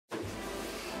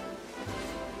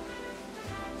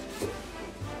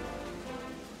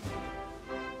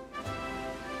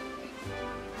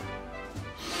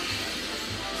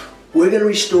We're going to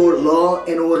restore law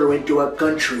and order into our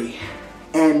country.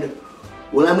 And,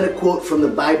 well, I'm going to quote from the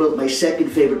Bible, my second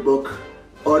favorite book,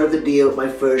 Art of the Deal, my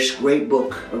first great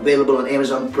book, available on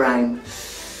Amazon Prime.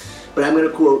 But I'm going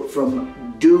to quote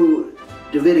from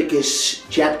Leviticus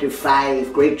chapter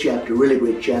 5, great chapter, really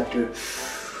great chapter.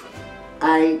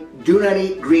 I do not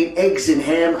eat green eggs and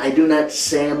ham, I do not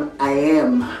Sam, I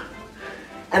am.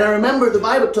 And I remember the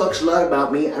Bible talks a lot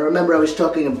about me. I remember I was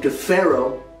talking to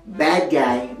Pharaoh, bad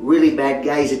guy, really bad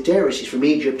guy, he's a terrorist, he's from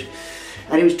Egypt.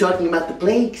 And he was talking about the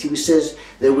plagues. He says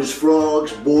there was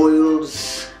frogs,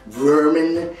 boils,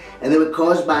 vermin, and they were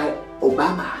caused by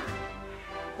Obama.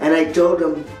 And I told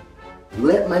him,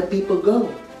 let my people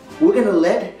go. We're going to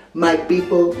let my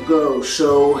people go.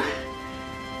 So,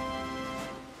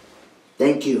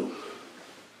 thank you.